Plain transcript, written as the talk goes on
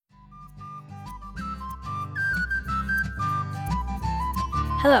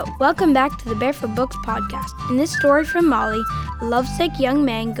Hello, welcome back to the Barefoot Books podcast. In this story from Molly, a lovesick young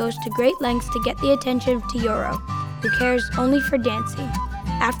man goes to great lengths to get the attention of Teodoro, who cares only for dancing.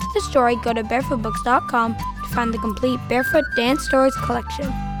 After the story, go to barefootbooks.com to find the complete Barefoot Dance Stories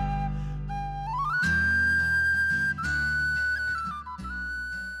collection.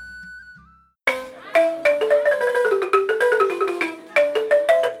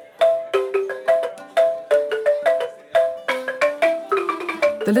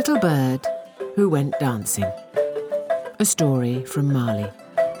 The Little Bird Who Went Dancing. A story from Marley.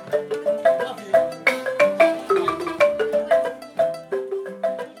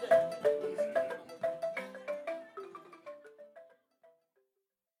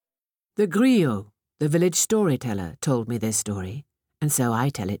 The griot, the village storyteller, told me this story, and so I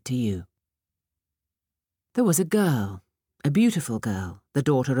tell it to you. There was a girl, a beautiful girl, the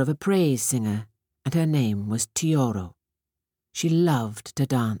daughter of a praise singer, and her name was Teodoro. She loved to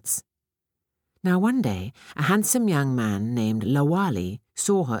dance. Now one day, a handsome young man named Lawali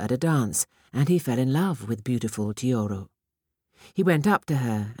saw her at a dance, and he fell in love with beautiful Teodoro. He went up to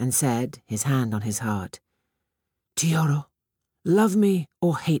her and said, his hand on his heart, "Teodoro, love me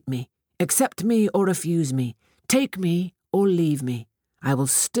or hate me, accept me or refuse me, take me or leave me, I will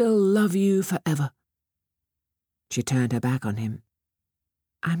still love you forever." She turned her back on him.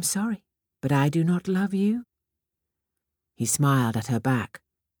 "I'm sorry, but I do not love you." He smiled at her back.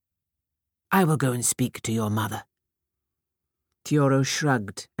 "I will go and speak to your mother." Teodoro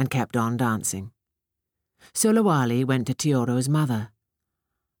shrugged and kept on dancing. So Lawali went to Teodoro's mother.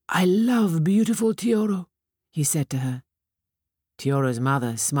 "I love beautiful Teodoro," he said to her. Teodoro's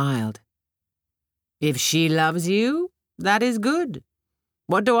mother smiled. "If she loves you, that is good.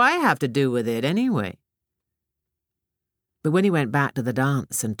 What do I have to do with it anyway?" But when he went back to the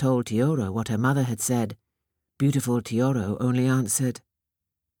dance and told Teodoro what her mother had said, beautiful Teodoro only answered,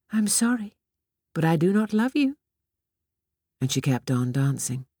 "I'm sorry, but I do not love you." And she kept on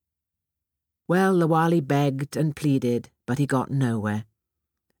dancing. Well, Lawali begged and pleaded, but he got nowhere.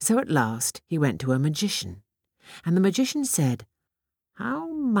 So at last he went to a magician, and the magician said, "How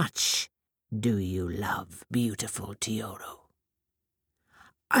much do you love beautiful Teodoro?"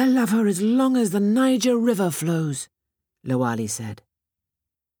 "I love her as long as the Niger River flows," Lawali said.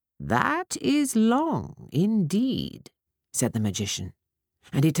 "That is long indeed," said the magician,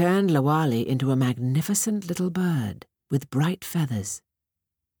 and he turned Lawali into a magnificent little bird with bright feathers.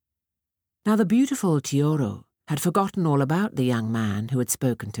 Now the beautiful Teodoro had forgotten all about the young man who had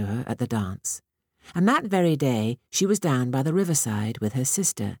spoken to her at the dance, and that very day she was down by the riverside with her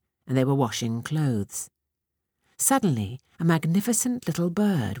sister, and they were washing clothes. Suddenly a magnificent little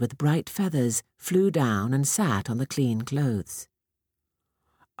bird with bright feathers flew down and sat on the clean clothes.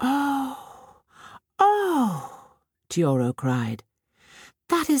 "Oh, oh," Teodoro cried.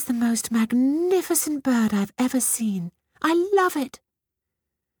 "That is the most magnificent bird I've ever seen. I love it."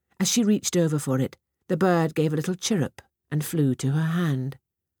 As she reached over for it, the bird gave a little chirrup and flew to her hand.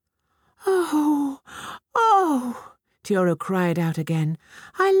 "Oh, oh," Teodoro cried out again.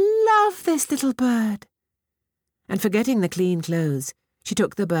 "I love this little bird." And forgetting the clean clothes, she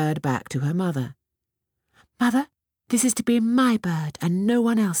took the bird back to her mother. "Mother, this is to be my bird and no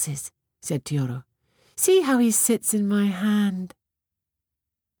one else's," said Teodoro. "See how he sits in my hand."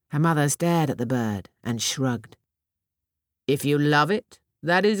 Her mother stared at the bird and shrugged. "If you love it,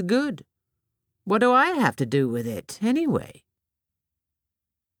 that is good. What do I have to do with it, anyway?"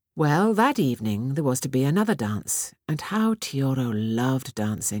 Well, that evening there was to be another dance, and how Teodoro loved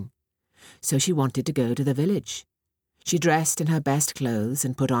dancing. So she wanted to go to the village. She dressed in her best clothes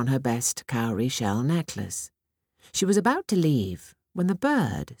and put on her best cowrie shell necklace. She was about to leave when the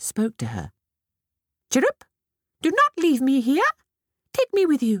bird spoke to her. "Chirrup, do not leave me here. Take me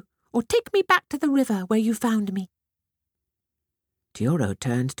with you, or take me back to the river where you found me." Teodoro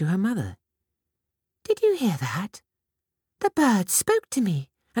turned to her mother. "Did you hear that? The bird spoke to me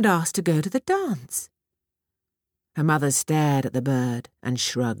and asked to go to the dance." Her mother stared at the bird and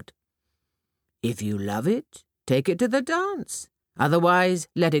shrugged. "If you love it, take it to the dance. Otherwise,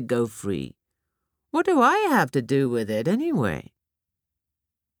 let it go free. What do I have to do with it anyway?"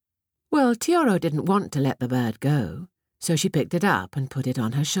 Well, Teodoro didn't want to let the bird go, so she picked it up and put it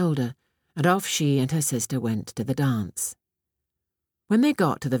on her shoulder, and off she and her sister went to the dance. When they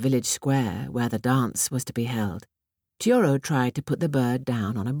got to the village square where the dance was to be held, Teodoro tried to put the bird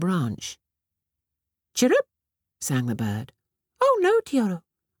down on a branch. "Chirrup," sang the bird. "Oh no, Teodoro,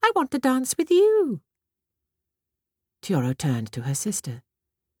 I want to dance with you." Teodoro turned to her sister.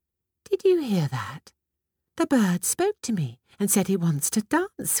 "Did you hear that? The bird spoke to me and said he wants to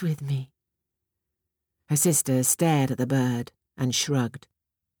dance with me." Her sister stared at the bird and shrugged.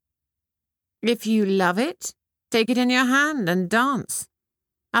 If you love it, take it in your hand and dance.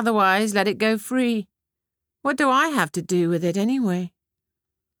 Otherwise, let it go free. What do I have to do with it anyway?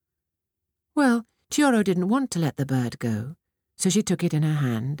 Well, Tioro didn't want to let the bird go, so she took it in her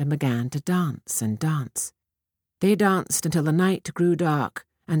hand and began to dance and dance. They danced until the night grew dark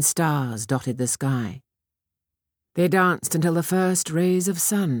and stars dotted the sky. They danced until the first rays of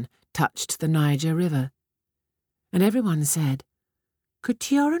sun touched the Niger River. And everyone said, "Could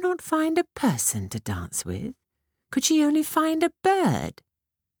Tioro not find a person to dance with? Could she only find a bird?"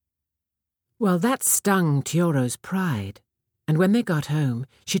 Well, that stung Tioro's pride, and when they got home,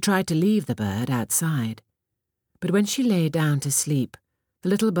 she tried to leave the bird outside. But when she lay down to sleep, the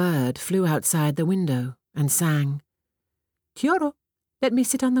little bird flew outside the window and sang, "Tioro, let me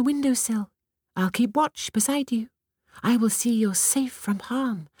sit on the windowsill. I'll keep watch beside you. I will see you're safe from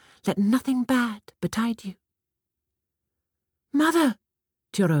harm. Let nothing bad betide you." "Mother,"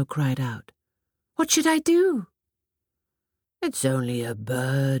 Tioro cried out, "what should I do?" "It's only a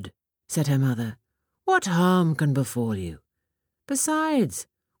bird," said her mother. "What harm can befall you? Besides,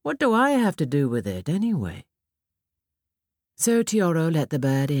 what do I have to do with it anyway?" So Tioro let the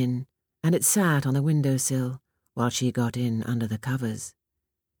bird in, and it sat on the windowsill while she got in under the covers.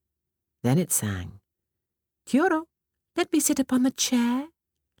 Then it sang, "Tioro, let me sit upon the chair.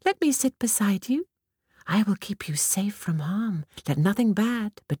 Let me sit beside you. I will keep you safe from harm. Let nothing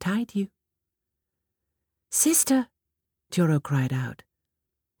bad betide you." "Sister," Tioro cried out,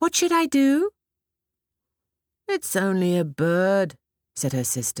 "what should I do?" "It's only a bird," said her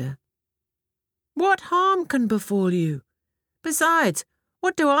sister. "What harm can befall you? Besides,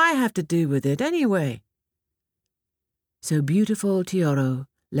 what do I have to do with it anyway?" So beautiful Tioro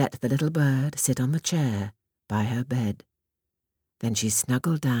let the little bird sit on the chair by her bed. Then she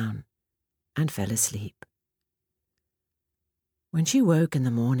snuggled down and fell asleep. When she woke in the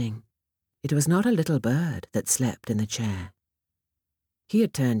morning, it was not a little bird that slept in the chair. He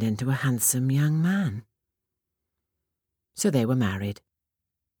had turned into a handsome young man. So they were married.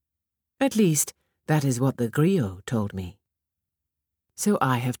 At least, that is what the griot told me. So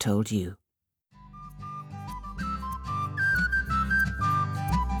I have told you.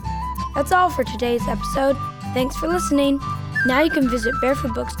 That's all for today's episode. Thanks for listening. Now you can visit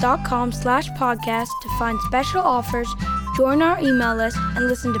barefootbooks.com/podcast to find special offers, join our email list, and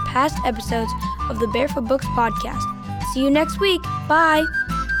listen to past episodes of the Barefoot Books podcast. See you next week. Bye.